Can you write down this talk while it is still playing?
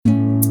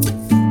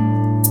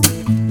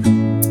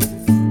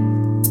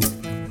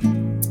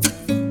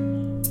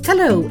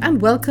Hello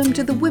and welcome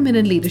to the Women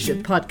in Leadership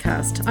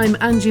podcast. I'm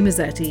Angie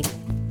Mazzetti.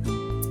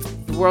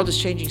 The world is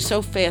changing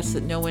so fast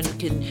that no one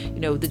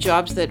can, the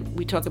jobs that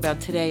we talk about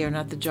today are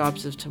not the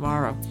jobs of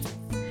tomorrow.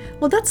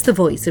 Well, that's the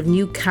voice of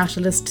new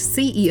Catalyst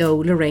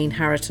CEO Lorraine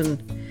Harriton.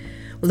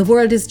 Well, the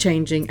world is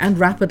changing and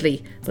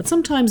rapidly, but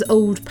sometimes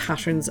old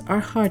patterns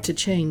are hard to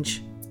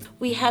change.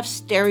 We have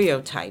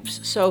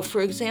stereotypes. So,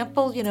 for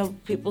example,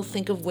 people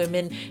think of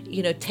women,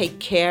 take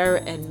care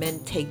and men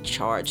take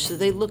charge. So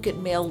they look at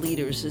male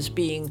leaders as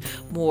being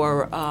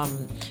more,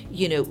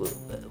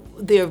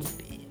 their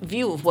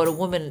view of what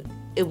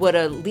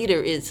a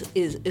leader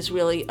is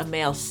really a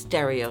male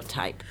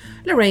stereotype.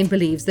 Lorraine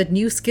believes that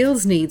new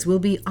skills needs will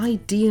be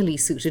ideally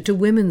suited to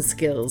women's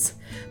skills,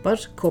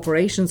 but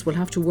corporations will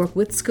have to work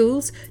with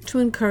schools to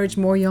encourage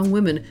more young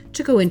women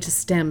to go into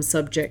STEM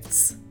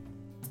subjects.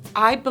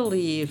 I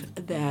believe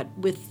that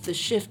with the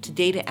shift to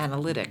data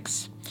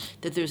analytics,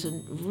 that there's a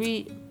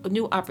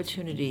new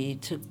opportunity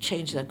to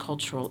change that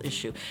cultural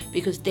issue,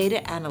 because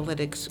data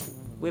analytics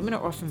women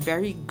are often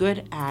very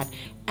good at,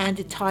 and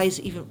it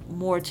ties even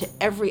more to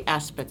every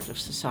aspect of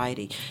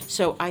society.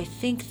 So I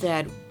think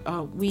that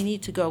we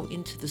need to go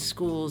into the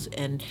schools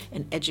and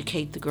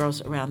educate the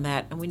girls around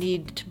that, and we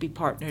need to be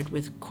partnered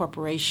with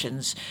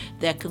corporations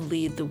that can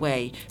lead the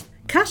way.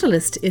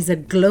 Catalyst is a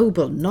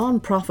global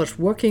non-profit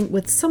working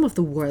with some of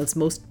the world's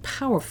most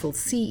powerful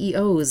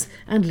CEOs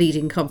and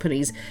leading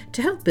companies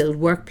to help build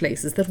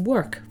workplaces that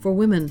work for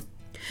women.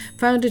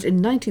 Founded in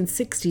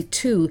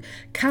 1962,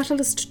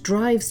 Catalyst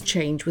drives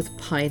change with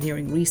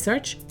pioneering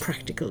research,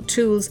 practical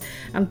tools,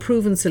 and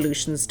proven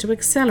solutions to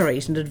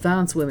accelerate and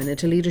advance women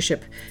into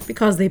leadership,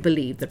 because they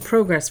believe that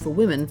progress for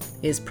women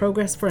is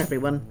progress for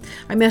everyone.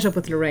 I met up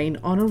with Lorraine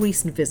on a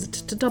recent visit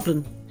to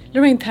Dublin.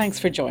 Lorraine, thanks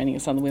for joining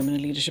us on the Women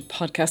in Leadership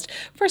podcast.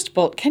 First of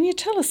all, can you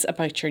tell us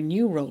about your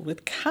new role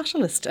with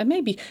Catalyst and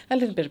maybe a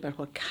little bit about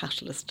what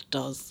Catalyst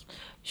does?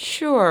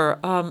 Sure.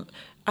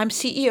 I'm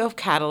CEO of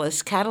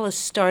Catalyst. Catalyst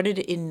started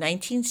in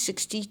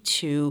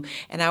 1962,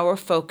 and our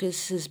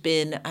focus has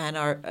been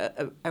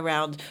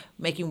around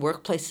making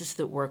workplaces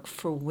that work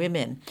for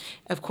women.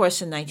 Of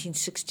course, in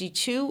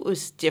 1962, it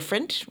was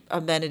different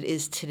than it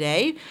is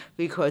today,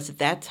 because at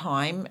that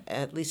time,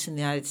 at least in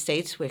the United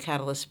States, where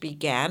Catalyst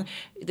began,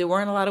 there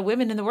weren't a lot of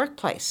women in the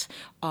workplace.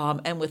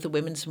 And with the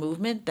women's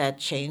movement, that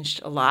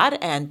changed a lot.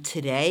 And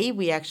today,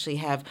 we actually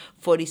have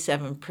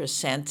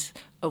 47%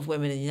 of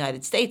women in the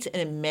United States, and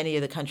in many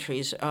of the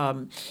countries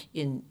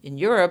in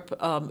Europe,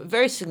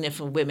 very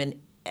significant women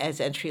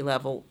as entry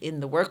level in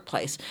the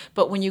workplace.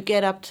 But when you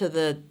get up to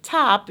the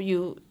top,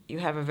 you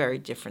have a very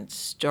different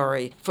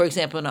story. For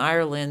example, in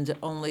Ireland,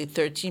 only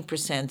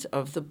 13%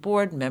 of the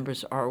board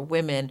members are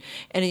women.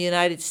 And in the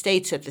United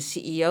States, at the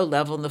CEO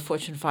level, in the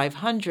Fortune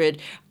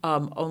 500,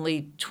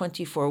 only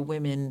 24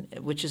 women,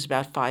 which is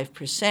about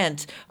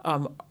 5%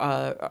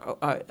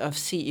 of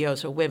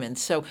CEOs are women.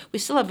 So we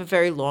still have a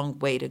very long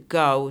way to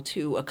go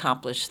to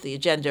accomplish the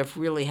agenda of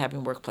really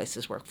having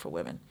workplaces work for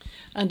women.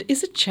 And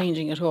is it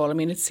changing at all? I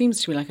mean, it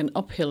seems to me like an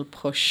uphill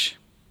push.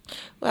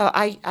 Well,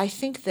 I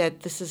think that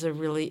this is a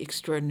really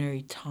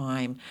extraordinary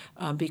time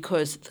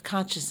because the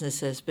consciousness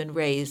has been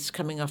raised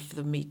coming off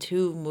the Me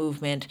Too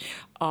movement.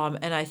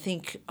 And I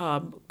think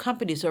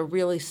companies are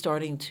really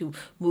starting to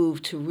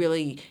move to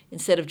really,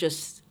 instead of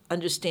just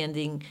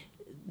understanding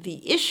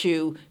the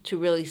issue, to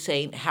really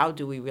saying, how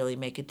do we really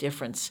make a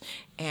difference?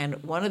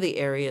 And one of the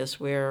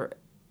areas where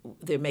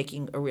they're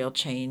making a real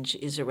change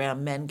is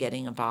around men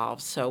getting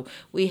involved. So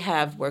we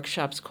have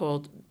workshops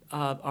called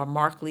our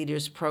Mark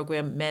Leaders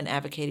program, Men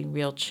Advocating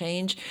Real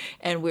Change,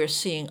 and we're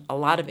seeing a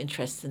lot of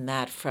interest in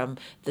that from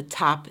the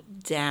top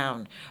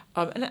down.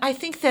 And I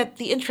think that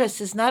the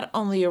interest is not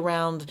only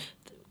around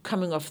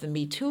coming off the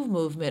Me Too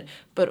movement,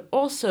 but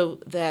also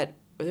that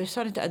they're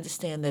starting to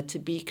understand that to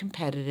be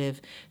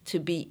competitive, to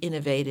be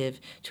innovative,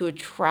 to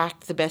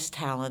attract the best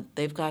talent,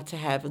 they've got to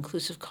have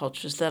inclusive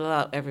cultures that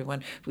allow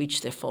everyone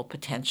reach their full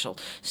potential.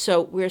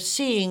 So we're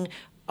seeing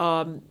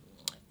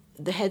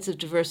the heads of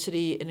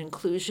diversity and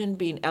inclusion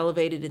being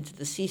elevated into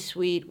the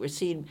C-suite. We're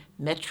seeing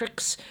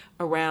metrics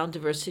around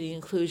diversity and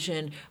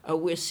inclusion.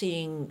 We're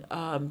seeing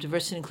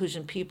diversity and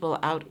inclusion people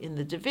out in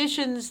the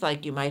divisions,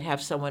 like you might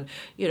have someone,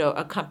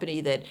 a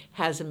company that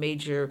has a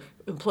major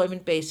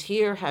employment base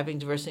here, having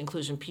diversity and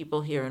inclusion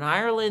people here in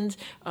Ireland,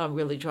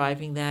 really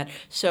driving that.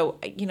 So,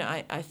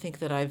 I think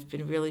that I've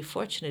been really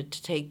fortunate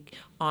to take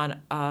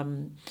on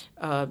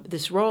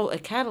this role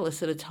at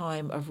Catalyst at a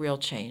time of real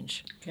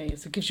change. Okay,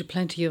 so it gives you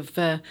plenty of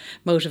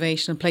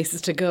motivation and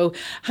places to go.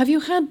 Have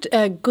you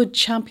had good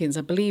champions?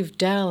 I believe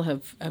Dell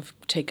have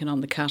taken on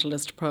the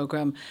Catalyst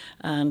programme,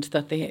 and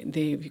that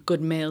the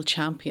good male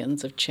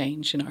champions of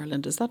change in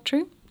Ireland. Is that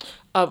true?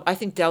 I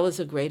think Dell is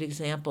a great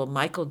example.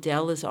 Michael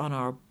Dell is on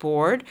our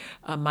board.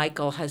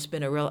 Michael has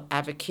been a real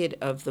advocate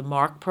of the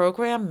MARC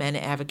program, Men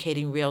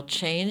Advocating Real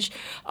Change,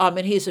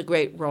 and he's a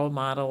great role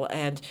model.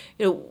 And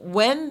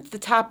when the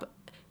top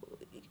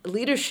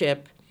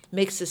leadership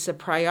makes this a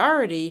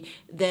priority,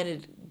 then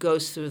it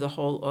goes through the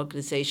whole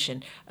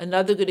organization.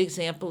 Another good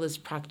example is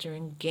Procter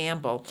 &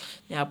 Gamble.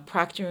 Now,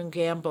 Procter &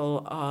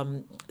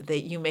 Gamble,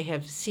 that you may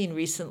have seen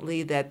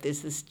recently that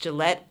there's this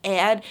Gillette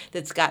ad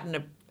that's gotten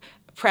a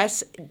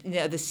press.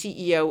 The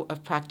CEO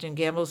of Procter &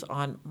 Gamble's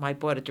on my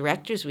board of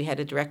directors. We had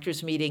a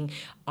directors meeting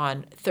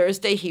on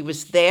Thursday. He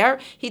was there.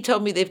 He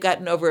told me they've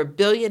gotten over 1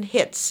 billion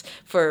hits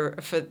for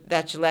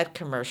that Gillette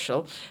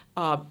commercial.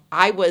 I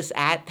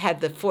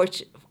had the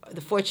fortune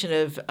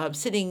of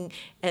sitting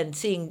and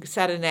seeing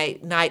Saturday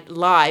Night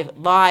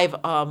Live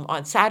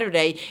on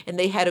Saturday, and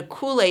they had a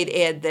Kool-Aid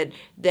ad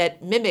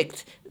that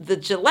mimicked the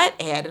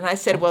Gillette ad. And I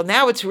said, well,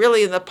 now it's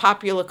really in the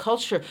popular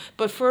culture.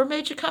 But for a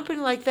major company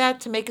like that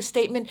to make a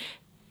statement,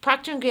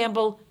 Procter &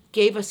 Gamble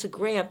gave us a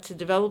grant to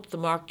develop the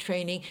MARC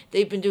training.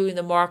 They've been doing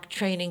the MARC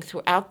training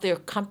throughout their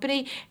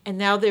company, and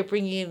now they're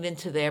bringing it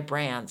into their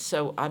brand.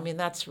 So, I mean,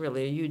 that's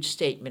really a huge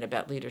statement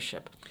about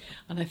leadership.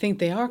 And I think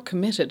they are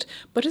committed.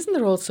 But isn't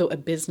there also a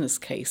business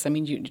case? I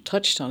mean, you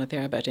touched on it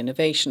there about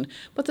innovation,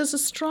 but there's a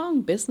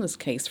strong business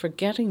case for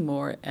getting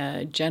more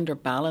gender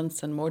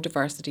balance and more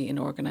diversity in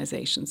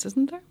organizations,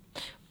 isn't there?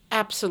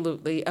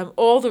 Absolutely.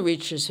 All the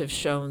research have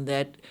shown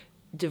that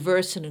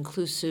diverse and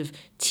inclusive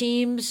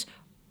teams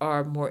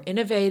are more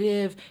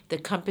innovative. The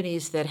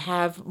companies that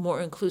have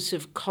more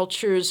inclusive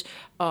cultures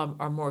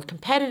are more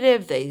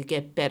competitive. They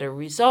get better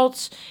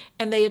results,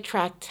 and they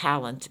attract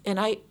talent. And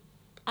I'd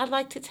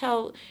like to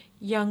tell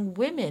young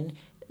women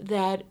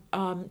that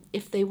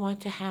if they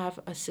want to have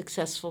a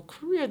successful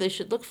career, they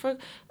should look for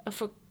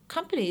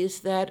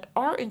companies that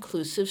are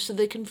inclusive so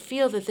they can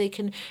feel that they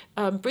can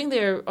bring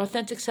their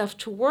authentic self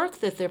to work,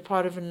 that they're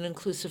part of an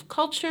inclusive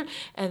culture,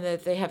 and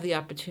that they have the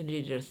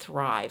opportunity to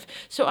thrive.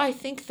 So I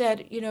think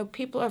that,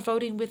 people are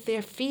voting with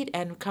their feet,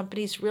 and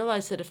companies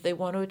realize that if they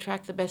want to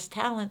attract the best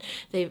talent,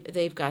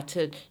 they've got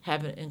to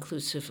have an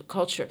inclusive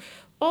culture.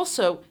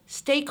 Also,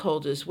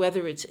 stakeholders,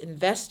 whether it's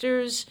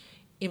investors,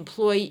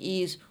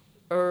 employees,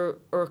 or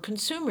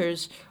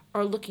consumers,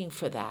 are looking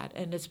for that,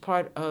 and it's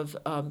part of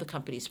the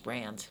company's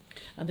brand.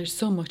 And there's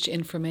so much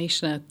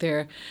information out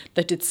there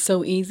that it's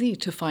so easy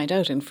to find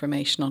out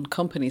information on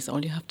companies.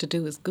 All you have to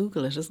do is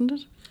Google it, isn't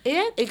it?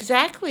 Yeah,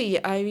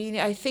 exactly. I mean,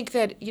 I think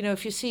that,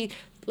 if you see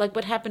like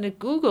what happened at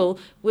Google,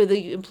 where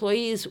the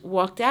employees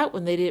walked out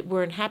when they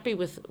weren't happy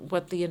with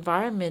what the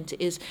environment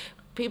is,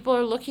 people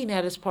are looking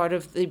at as part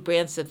of the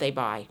brands that they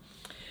buy.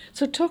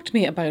 So talk to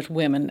me about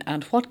women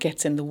and what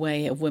gets in the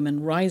way of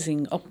women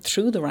rising up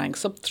through the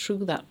ranks, up through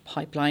that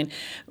pipeline.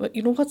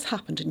 What's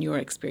happened in your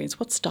experience?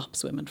 What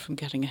stops women from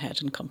getting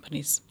ahead in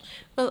companies?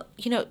 Well,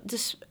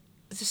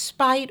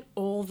 despite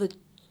all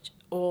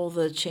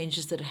the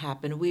changes that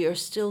happen, we are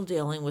still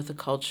dealing with a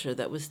culture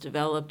that was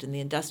developed in the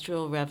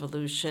Industrial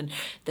Revolution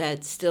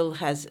that still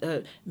has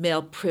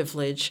male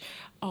privilege.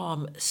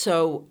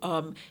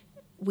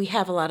 We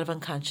have a lot of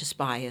unconscious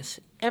bias.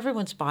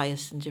 Everyone's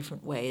biased in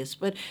different ways,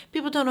 but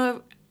people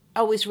don't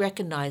always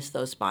recognize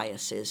those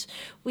biases.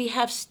 We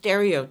have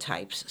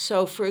stereotypes.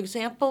 So, for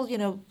example,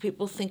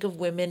 people think of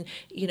women,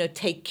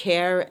 take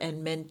care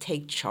and men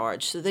take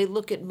charge. So they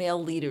look at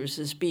male leaders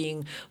as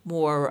being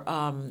more,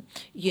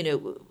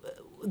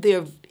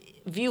 their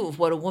view of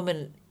what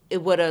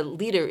a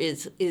leader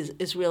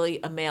is really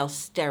a male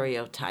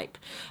stereotype.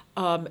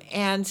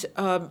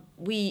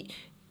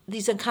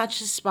 These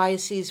unconscious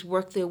biases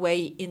work their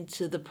way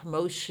into the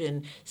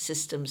promotion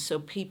system. So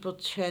people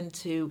tend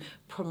to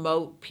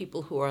promote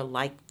people who are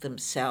like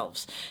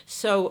themselves.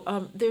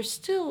 So there's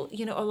still,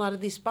 a lot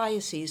of these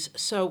biases.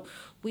 So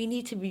we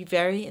need to be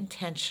very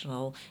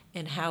intentional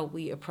in how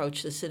we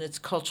approach this, and it's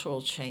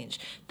cultural change.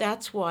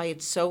 That's why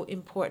it's so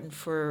important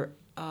for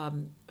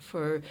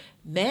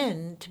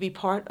men to be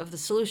part of the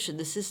solution.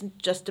 This isn't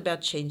just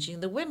about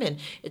changing the women.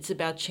 It's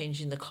about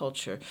changing the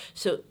culture.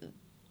 So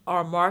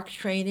our MARC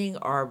training,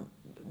 our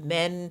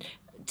men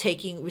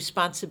taking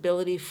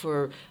responsibility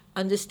for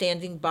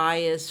understanding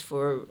bias,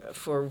 for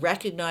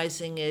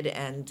recognizing it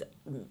and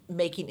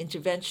making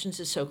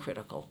interventions is so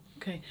critical.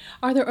 Okay.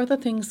 Are there other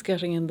things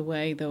getting in the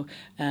way, though?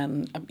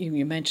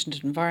 You mentioned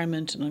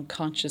environment and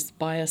unconscious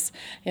bias.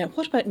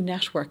 What about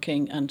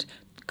networking and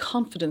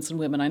confidence in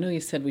women? I know you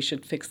said we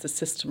should fix the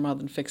system rather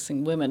than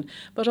fixing women,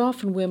 but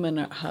often women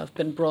have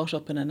been brought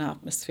up in an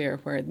atmosphere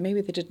where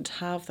maybe they didn't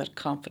have that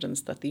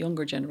confidence that the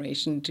younger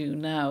generation do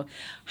now.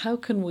 How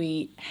can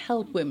we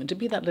help women to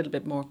be that little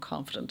bit more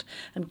confident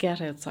and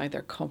get outside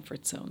their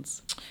comfort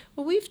zones?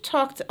 Well, people have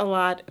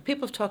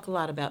talked a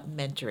lot about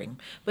mentoring,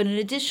 but in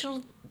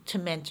addition to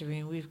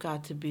mentoring, we've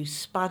got to be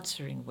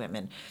sponsoring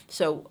women.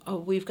 So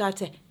we've got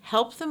to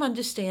help them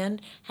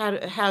understand how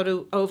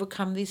to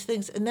overcome these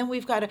things, and then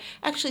we've got to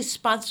actually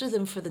sponsor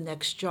them for the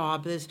next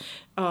job. There's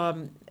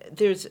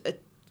a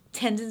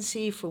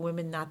tendency for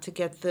women not to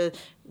get the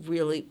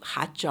really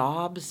hot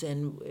jobs,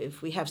 and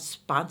if we have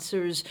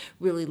sponsors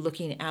really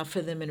looking out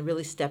for them and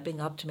really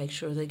stepping up to make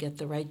sure they get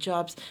the right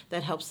jobs,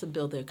 that helps them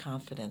build their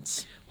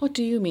confidence. What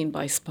do you mean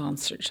by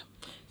sponsored?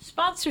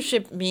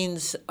 Sponsorship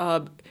means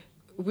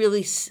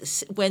really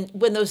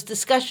when those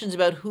discussions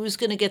about who's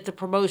going to get the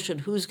promotion,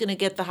 who's going to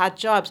get the hot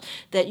jobs,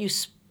 that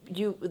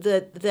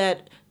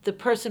that the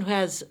person who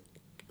has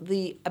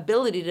the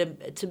ability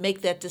to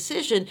make that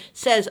decision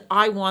says,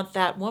 I want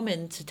that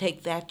woman to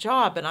take that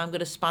job and I'm going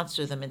to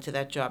sponsor them into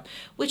that job,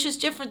 which is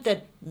different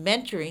than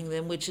mentoring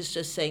them, which is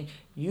just saying,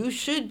 you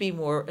should be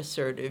more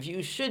assertive,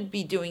 you should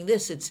be doing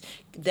this. It's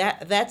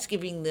that's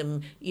giving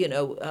them,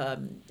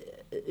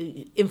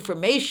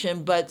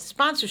 information, but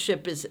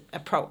sponsorship is a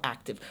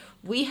proactive.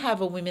 We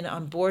have a Women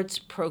on Boards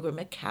program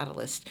at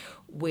Catalyst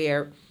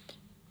where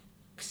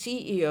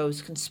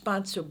CEOs can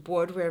sponsor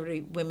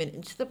board-ready women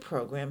into the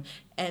program,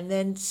 and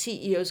then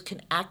CEOs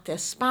can act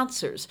as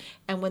sponsors.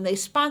 And when they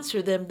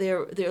sponsor them,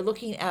 they're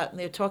looking out and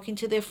they're talking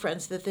to their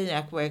friends that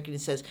they're networking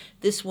and says,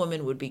 this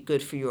woman would be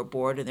good for your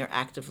board, and they're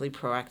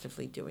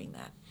proactively doing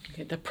that.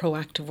 Okay, the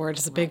proactive word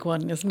is a big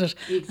one, isn't it?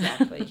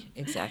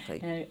 Exactly.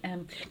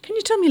 Can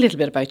you tell me a little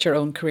bit about your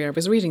own career? I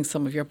was reading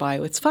some of your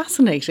bio. It's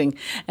fascinating.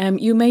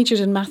 You majored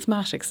in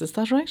mathematics, is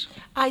that right?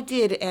 I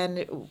did,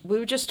 and we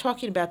were just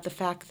talking about the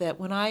fact that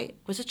when I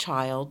was a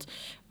child,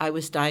 I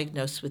was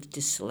diagnosed with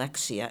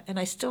dyslexia, and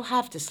I still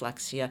have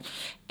dyslexia.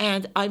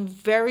 And I'm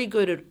very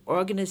good at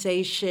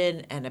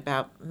organization and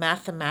about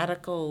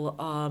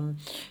mathematical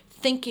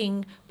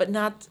thinking, but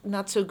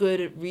not so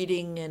good at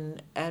reading.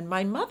 And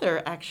my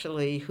mother,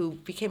 actually, who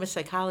became a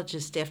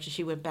psychologist after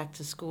she went back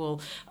to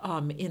school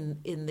in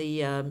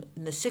the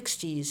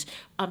 60s,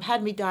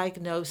 had me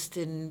diagnosed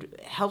and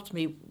helped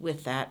me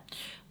with that.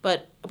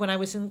 But when I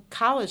was in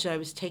college, I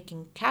was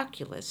taking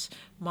calculus.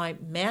 My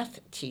math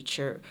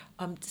teacher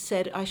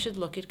said I should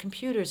look at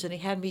computers, and he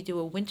had me do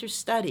a winter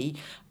study.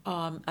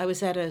 I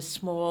was at a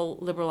small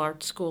liberal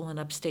arts school in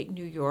upstate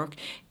New York,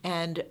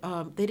 and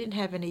they didn't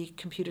have any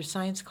computer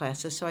science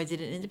classes, so I did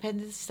an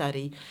independent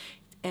study.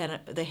 And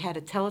they had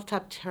a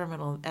teletop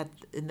terminal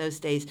in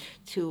those days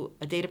to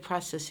a data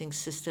processing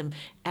system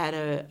at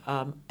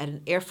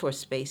an Air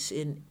Force base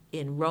in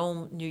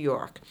Rome, New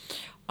York.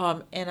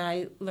 And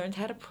I learned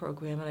how to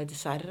program, and I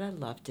decided I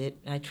loved it,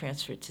 and I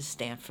transferred to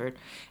Stanford,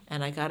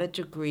 and I got a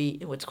degree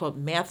in what's called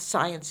math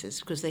sciences,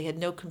 because they had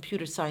no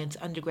computer science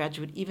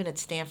undergraduate even at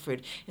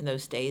Stanford in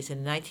those days. In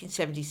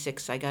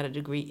 1976, I got a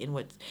degree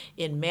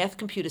in math,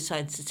 computer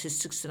science,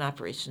 statistics, and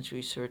operations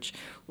research,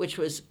 which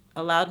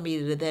allowed me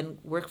to then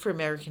work for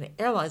American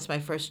Airlines, my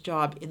first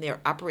job in their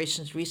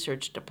operations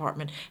research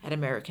department at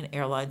American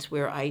Airlines,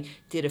 where I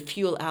did a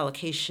fuel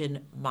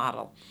allocation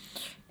model.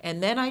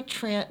 And then I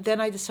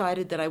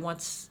decided that I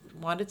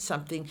wanted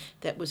something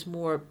that was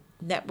more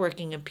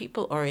networking and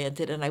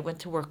people-oriented, and I went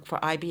to work for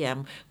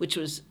IBM, which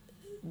was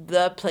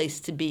the place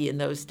to be in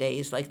those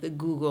days, like the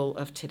Google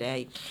of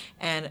today.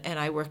 And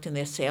I worked in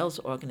their sales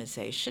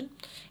organization.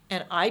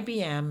 And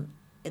IBM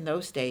in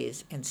those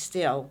days, and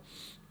still,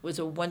 was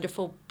a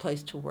wonderful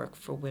place to work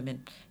for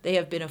women. They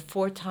have been a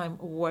 4-time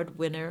award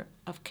winner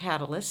of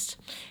Catalyst,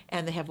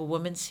 and they have a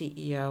woman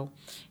CEO.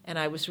 And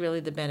I was really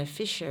the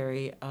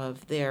beneficiary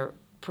of their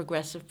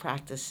progressive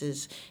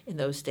practices in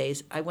those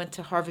days. I went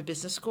to Harvard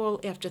Business School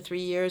after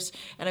 3 years,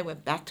 and I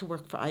went back to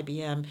work for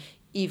IBM,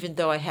 even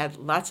though I had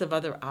lots of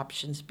other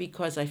options,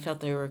 because I felt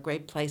they were a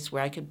great place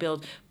where I could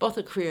build both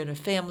a career and a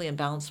family and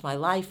balance my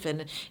life.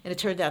 And it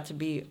turned out to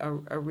be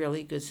a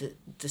really good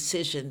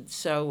decision.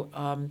 So,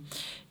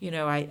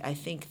 I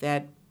think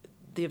that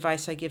the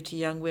advice I give to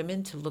young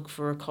women to look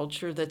for a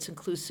culture that's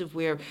inclusive,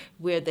 where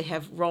they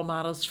have role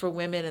models for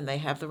women and they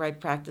have the right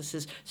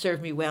practices,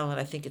 served me well,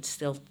 and I think it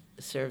still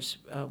serves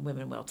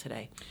women well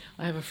today.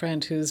 I have a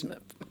friend whose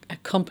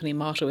company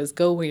motto is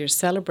 "Go where you're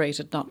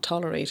celebrated, not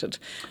tolerated."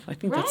 I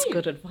think that's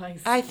good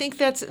advice. I think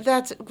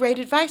that's great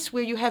advice,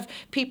 where you have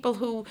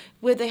people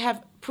where they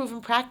have proven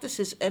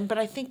practices, but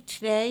I think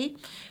today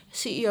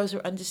CEOs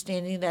are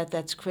understanding that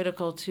that's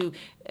critical to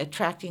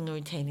attracting and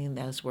retaining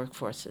those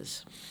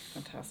workforces.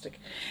 Fantastic.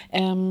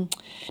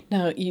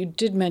 Now, you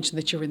did mention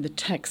that you're in the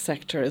tech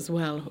sector as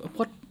well.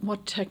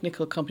 What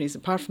technical companies,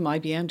 apart from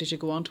IBM, did you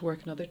go on to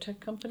work in other tech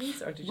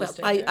companies, or did you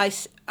stay there?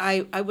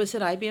 I was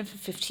at IBM for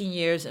 15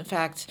 years. In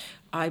fact,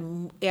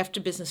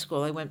 after business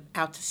school, I went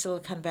out to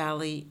Silicon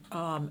Valley,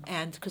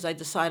 and because I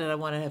decided I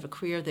wanted to have a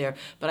career there.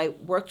 But I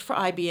worked for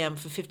IBM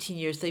for 15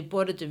 years. They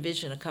bought a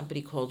division, a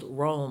company called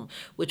Rome,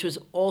 which was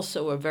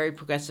also a very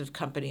progressive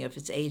company of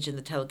its age in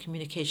the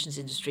telecommunications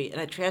industry.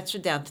 And I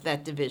transferred down to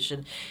that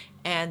division.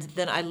 And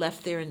then I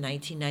left there in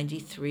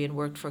 1993 and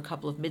worked for a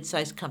couple of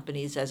mid-sized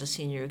companies as a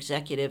senior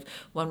executive.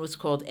 One was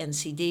called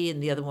NCD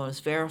and the other one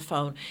was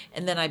Verifone.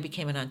 And then I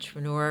became an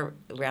entrepreneur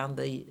around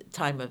the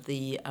time of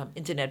the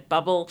internet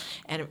bubble,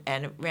 and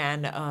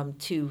ran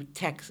 2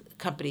 tech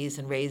companies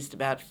and raised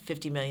about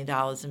 $50 million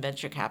in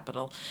venture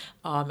capital,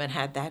 and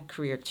had that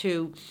career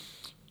too.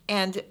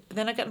 And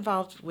then I got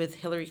involved with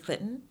Hillary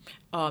Clinton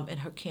in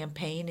her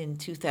campaign in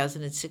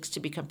 2006 to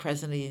become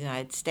president of the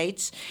United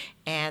States.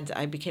 And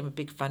I became a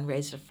big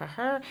fundraiser for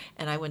her.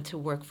 And I went to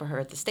work for her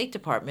at the State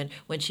Department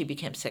when she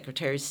became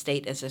Secretary of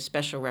State as a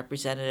special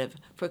representative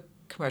for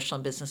commercial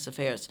and business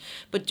affairs.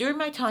 But during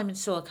my time in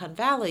Silicon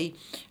Valley,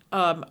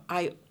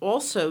 I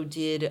also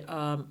did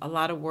a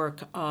lot of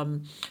work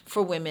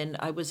for women.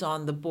 I was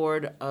on the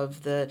board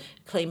of the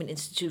Clayman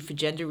Institute for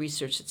Gender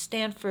Research at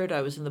Stanford.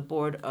 I was on the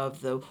board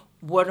of the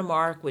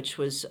Watermark, which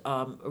was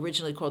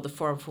originally called the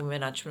Forum for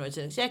Women Entrepreneurs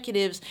and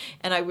Executives,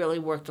 and I really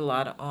worked a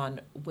lot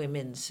on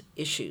women's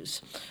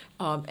issues.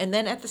 And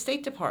then at the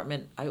State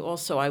Department, I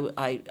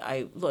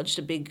launched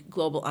a big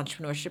global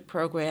entrepreneurship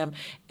program,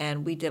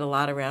 and we did a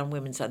lot around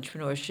women's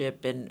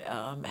entrepreneurship and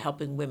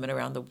helping women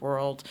around the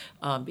world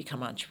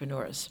become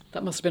entrepreneurs.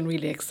 That must have been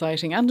really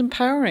exciting and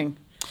empowering.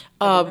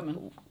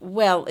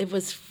 Well, it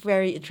was a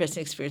very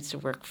interesting experience to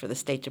work for the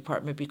State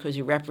Department because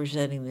you're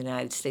representing the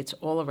United States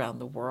all around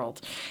the world.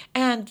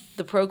 And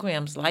the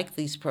programs, like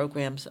these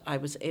programs, I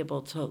was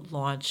able to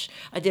launch.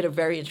 I did a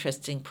very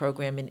interesting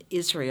program in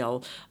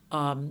Israel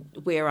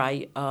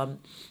where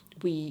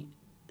we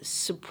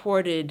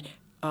supported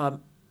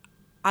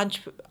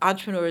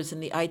entrepreneurs in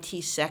the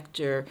IT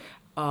sector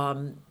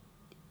and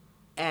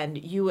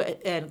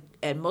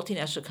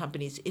multinational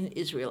companies in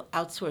Israel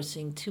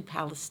outsourcing to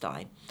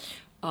Palestine.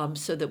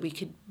 So that we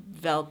could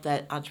develop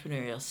that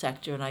entrepreneurial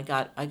sector, and I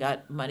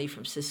got money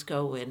from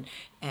Cisco and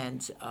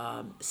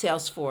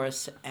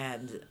Salesforce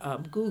and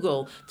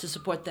Google to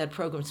support that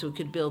program, so we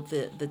could build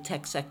the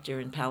tech sector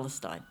in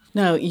Palestine.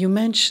 Now, you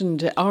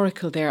mentioned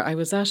Oracle there. I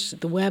was at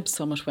the Web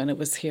Summit when it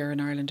was here in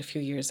Ireland a few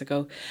years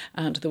ago,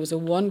 and there was a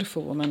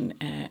wonderful woman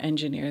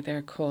engineer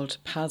there called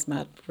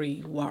Pasmat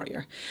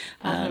Warrior.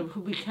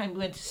 Who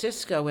went to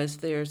Cisco as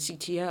their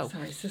CTO.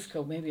 Sorry,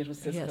 Cisco, maybe it was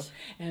Cisco.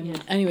 Yes.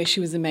 Anyway, she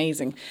was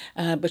amazing,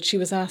 but she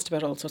was asked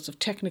about all sorts of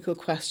technical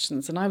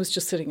questions, and I was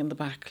just sitting in the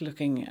back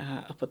looking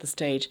up at the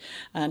stage,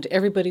 and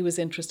everybody was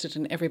interested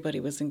and everybody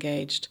was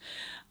engaged.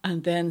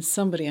 And then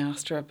somebody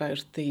asked her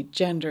about the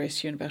gender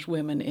issue and about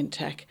women in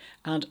tech,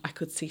 and I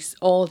could see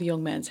all the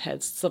young men's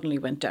heads suddenly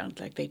went down,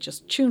 like they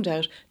just tuned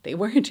out. They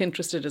weren't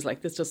interested, as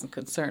like, this doesn't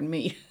concern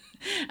me.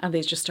 And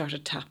they just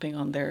started tapping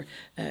on their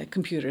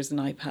computers and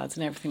iPads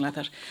and everything like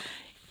that.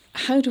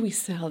 How do we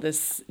sell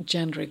this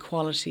gender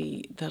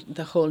equality,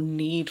 the whole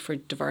need for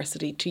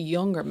diversity to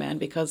younger men?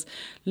 Because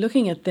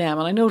looking at them,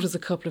 and I know it was a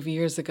couple of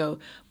years ago,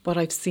 but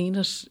I've seen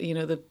it,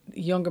 the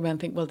younger men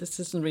think, well, this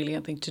isn't really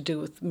anything to do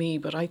with me,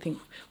 but I think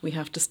we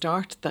have to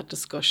start that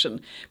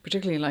discussion,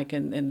 particularly like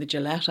in the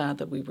Gillette ad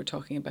that we were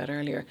talking about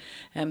earlier.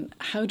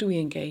 How do we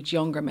engage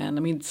younger men?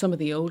 I mean, some of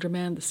the older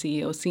men, the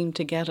CEOs, seem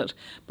to get it,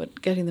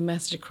 but getting the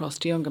message across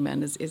to younger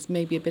men is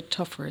maybe a bit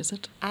tougher, is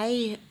it?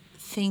 I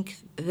think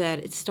that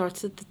it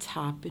starts at the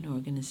top in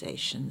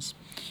organizations.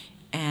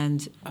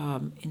 And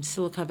in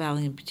Silicon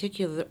Valley in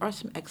particular, there are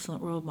some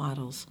excellent role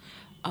models,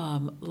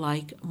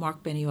 like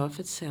Mark Benioff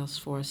at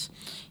Salesforce.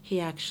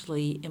 He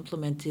actually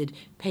implemented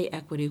pay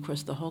equity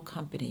across the whole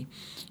company,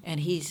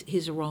 and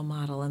he's a role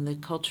model, and the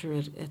culture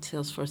at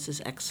Salesforce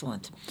is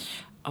excellent.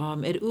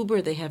 At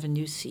Uber, they have a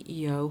new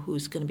CEO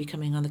who's going to be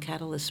coming on the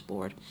Catalyst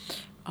board.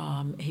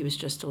 He was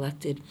just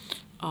elected,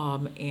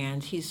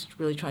 and he's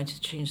really trying to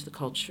change the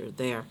culture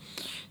there.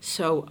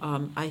 So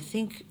I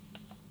think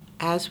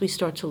as we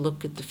start to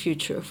look at the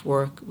future of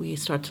work, we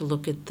start to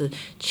look at the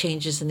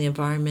changes in the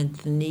environment,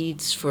 the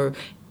needs for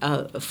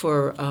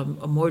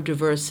a more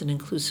diverse and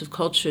inclusive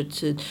culture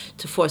to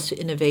foster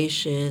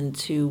innovation,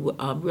 to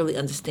really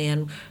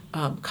understand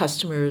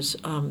customers,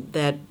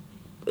 that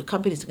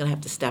companies are going to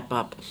have to step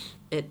up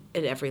at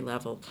every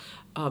level.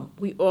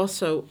 We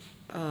also,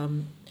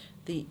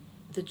 the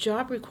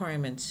job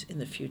requirements in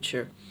the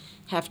future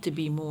have to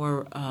be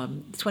more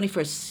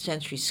 21st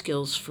century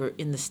skills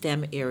in the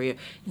STEM area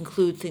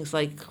include things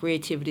like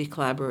creativity,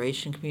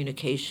 collaboration,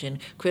 communication,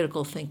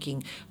 critical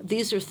thinking.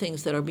 These are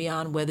things that are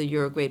beyond whether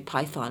you're a great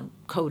Python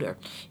coder.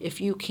 If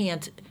you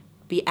can't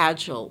be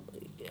agile,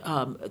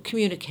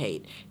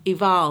 communicate,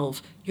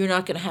 evolve, you're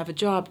not going to have a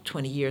job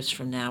 20 years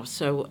from now.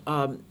 So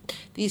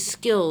these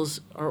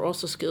skills are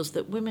also skills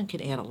that women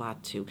can add a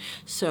lot to.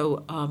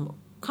 So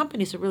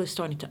companies are really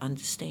starting to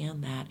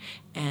understand that,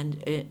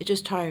 and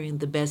just hiring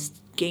the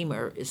best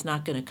gamer is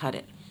not going to cut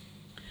it.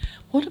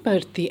 What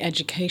about the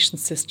education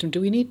system?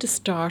 Do we need to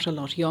start a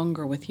lot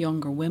younger with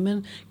younger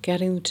women,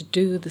 getting them to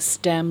do the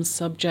STEM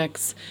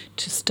subjects,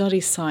 to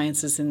study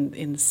sciences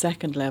in the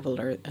second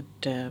level or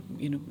at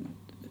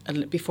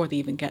before they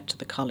even get to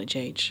the college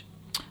age?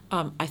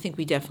 I think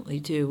we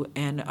definitely do,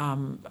 and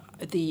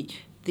the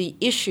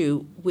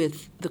issue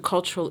with the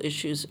cultural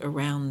issues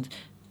around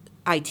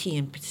IT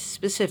in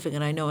specific,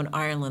 and I know in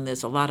Ireland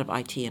there's a lot of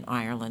IT in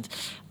Ireland,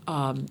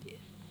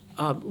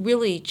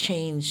 really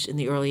changed in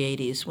the early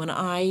 80s. When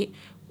I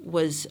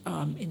was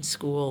in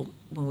school,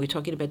 when we were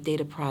talking about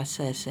data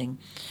processing,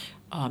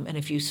 and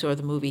if you saw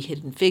the movie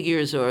Hidden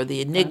Figures or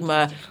The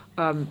Enigma,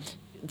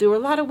 there were a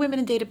lot of women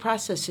in data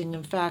processing.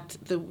 In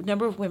fact, the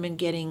number of women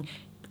getting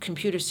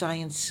computer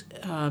science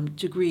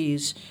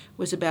degrees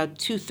was about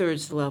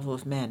 2/3 the level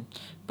of men.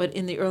 But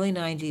in the early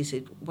 90s,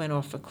 it went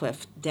off a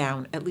cliff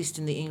down, at least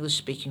in the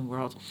English-speaking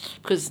world,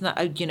 because it's not,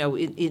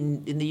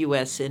 in the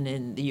U.S. and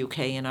in the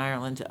U.K. and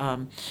Ireland,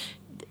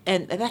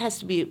 and that has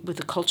to be with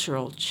a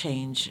cultural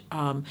change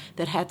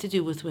that had to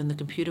do with when the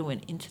computer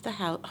went into the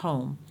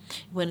home,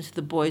 went into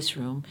the boys'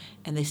 room,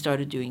 and they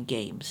started doing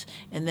games.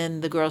 And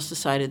then the girls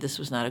decided this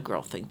was not a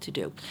girl thing to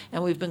do.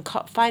 And we've been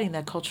fighting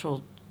that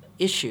cultural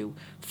issue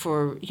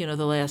for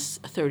the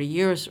last 30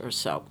 years or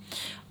so.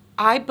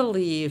 I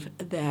believe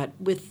that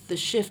with the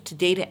shift to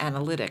data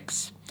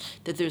analytics,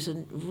 that there's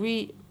a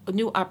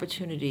new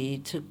opportunity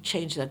to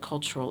change that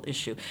cultural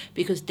issue,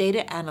 because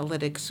data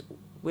analytics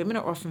women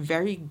are often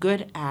very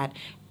good at,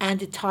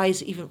 and it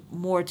ties even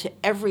more to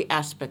every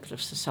aspect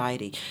of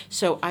society.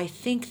 So I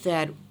think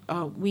that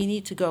we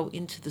need to go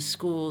into the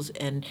schools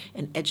and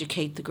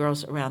educate the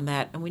girls around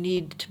that, and we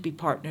need to be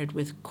partnered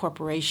with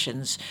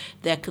corporations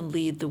that can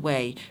lead the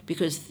way,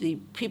 because the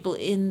people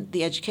in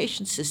the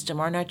education system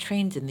are not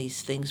trained in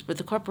these things, but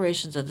the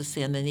corporations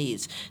understand the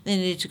needs. They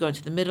need to go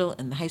into the middle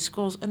and the high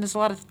schools, and there's a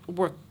lot of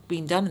work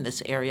being done in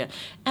this area.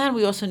 And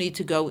we also need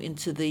to go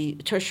into the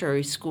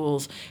tertiary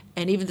schools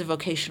and even the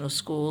vocational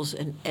schools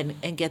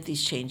and get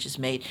these changes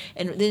made.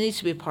 And there needs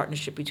to be a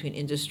partnership between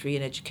industry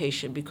and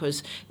education,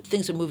 because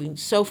things are moving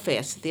so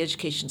fast that the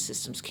education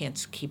systems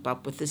can't keep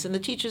up with this, and the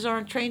teachers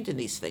aren't trained in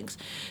these things.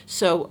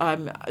 So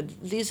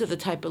these are the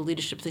type of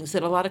leadership things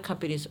that a lot of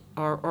companies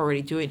are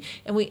already doing.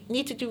 And we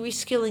need to do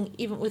reskilling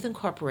even within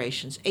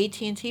corporations.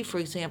 AT&T, for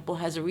example,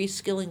 has a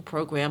reskilling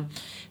program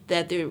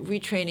that they're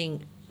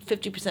retraining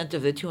 50%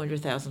 of the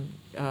 200,000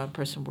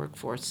 person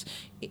workforce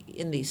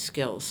in these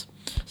skills.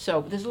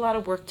 So there's a lot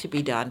of work to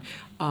be done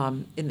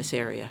in this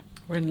area.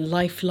 We're in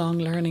lifelong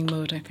learning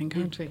mode, I think,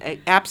 aren't we?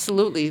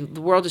 Absolutely.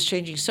 The world is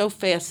changing so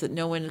fast that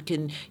no one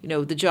can,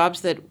 the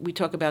jobs that we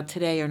talk about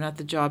today are not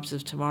the jobs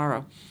of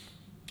tomorrow.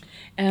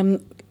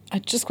 I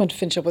just want to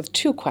finish up with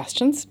 2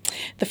 questions.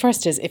 The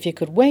first is, if you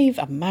could wave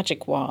a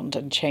magic wand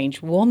and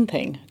change one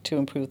thing to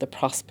improve the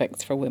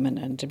prospects for women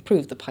and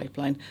improve the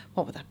pipeline,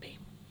 what would that be?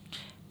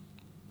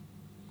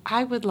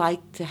 I would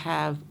like to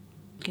have,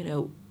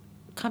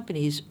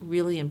 companies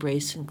really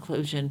embrace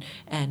inclusion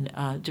and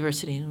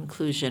diversity and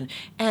inclusion.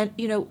 And,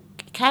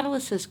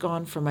 Catalyst has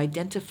gone from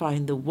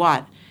identifying the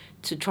what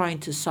to trying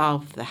to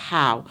solve the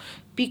how,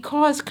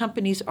 because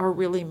companies are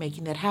really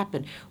making that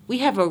happen. We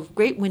have a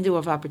great window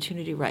of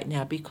opportunity right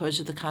now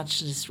because of the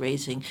consciousness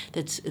raising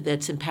that's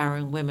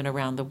empowering women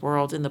around the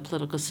world in the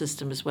political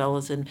system as well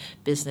as in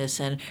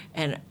business, and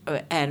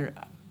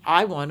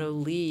I want to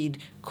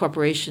lead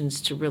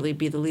corporations to really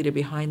be the leader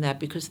behind that,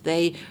 because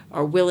they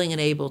are willing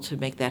and able to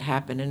make that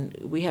happen. And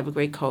we have a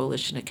great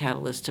coalition at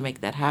Catalyst to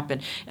make that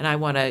happen. And I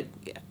want to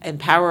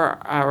empower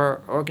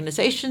our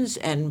organizations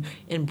and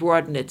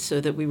broaden it so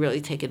that we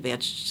really take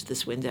advantage of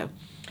this window.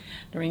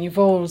 Lorraine, you've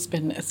always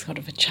been a sort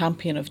of a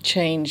champion of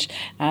change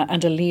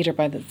and a leader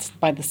by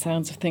the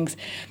sounds of things.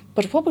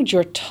 But what would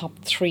your top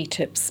 3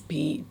 tips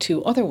be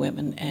to other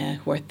women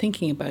who are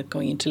thinking about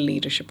going into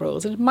leadership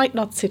roles? And it might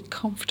not sit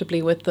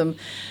comfortably with them,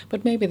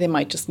 but maybe they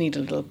might just need a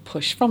little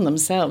push from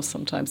themselves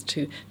sometimes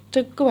to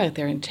go out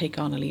there and take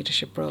on a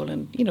leadership role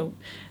and,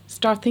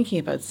 start thinking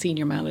about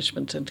senior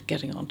management and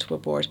getting onto a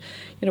board.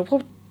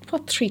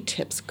 What 3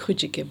 tips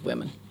could you give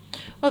women?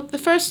 Well, the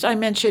first I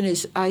mentioned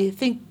is, I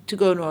think, to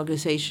go to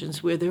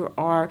organizations where there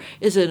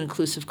is an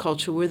inclusive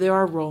culture, where there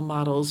are role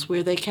models,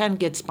 where they can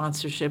get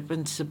sponsorship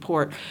and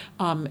support,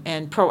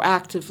 and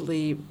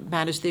proactively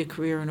manage their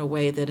career in a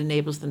way that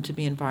enables them to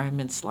be in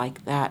environments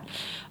like that.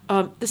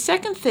 The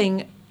second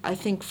thing, I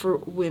think, for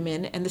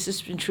women, and this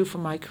has been true for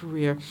my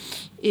career,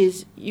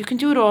 is you can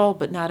do it all,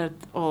 but not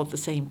all at the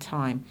same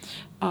time.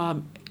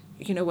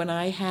 When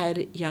I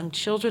had young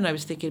children, I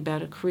was thinking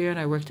about a career, and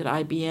I worked at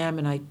IBM,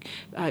 and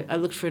I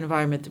looked for an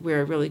environment where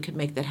I really could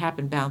make that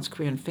happen, balance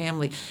career and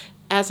family.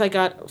 As I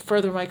got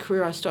further in my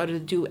career, I started to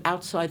do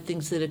outside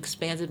things that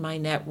expanded my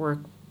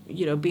network,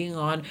 being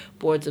on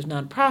boards of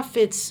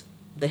nonprofits.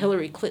 The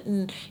Hillary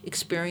Clinton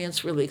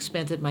experience really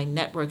expanded my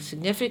network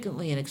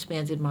significantly and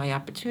expanded my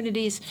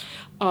opportunities.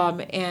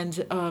 Coming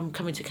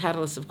to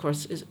Catalyst, of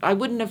course, I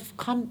wouldn't have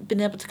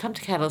been able to come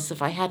to Catalyst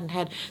if I hadn't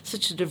had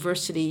such a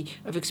diversity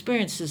of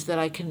experiences that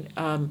I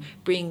can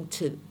bring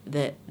to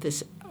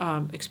this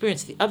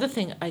experience. The other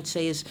thing I'd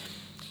say is,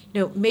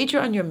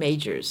 major on your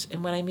majors.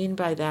 And what I mean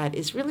by that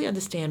is really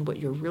understand what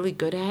you're really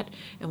good at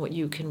and what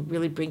you can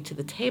really bring to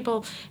the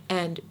table.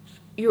 And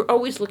you're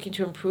always looking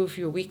to improve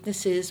your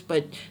weaknesses,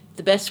 but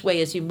the best way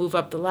as you move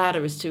up the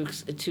ladder is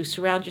to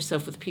surround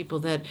yourself with people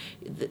that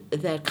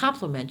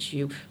complement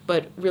you,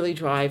 but really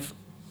drive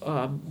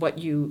what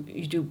you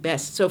do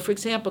best. So, for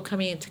example,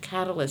 coming into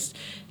Catalyst,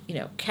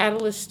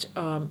 Catalyst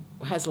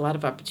has a lot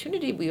of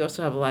opportunity. We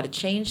also have a lot of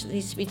change that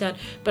needs to be done.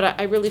 But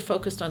I really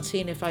focused on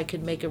seeing if I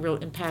could make a real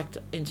impact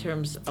in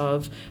terms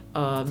of,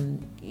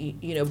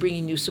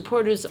 bringing new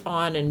supporters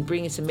on and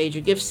bringing some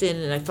major gifts in.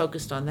 And I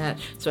focused on that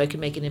so I could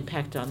make an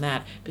impact on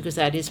that, because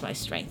that is my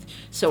strength.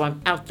 So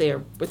I'm out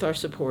there with our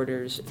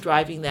supporters,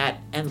 driving that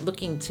and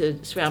looking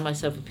to surround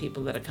myself with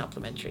people that are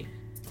complementary.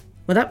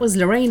 Well, that was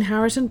Lorraine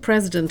Harriton,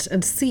 President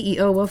and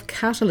CEO of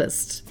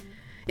Catalyst.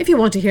 If you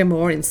want to hear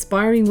more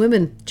inspiring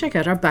women, check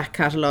out our back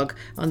catalogue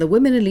on the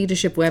Women in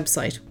Leadership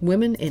website,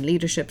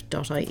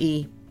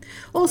 womeninleadership.ie.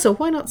 Also,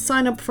 why not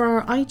sign up for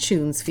our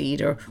iTunes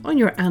feed or on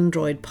your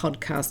Android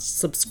podcast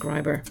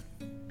subscriber?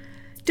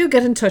 Do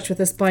get in touch with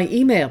us by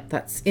email.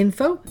 That's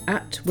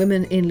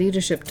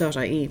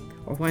info@womeninleadership.ie.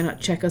 Or why not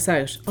check us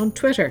out on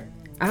Twitter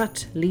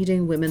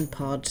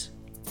 @LeadingWomenPod.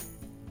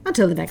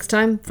 Until the next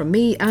time, from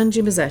me,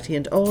 Angie Mazzetti,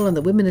 and all on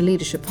the Women in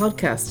Leadership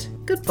podcast,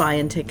 goodbye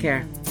and take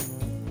care.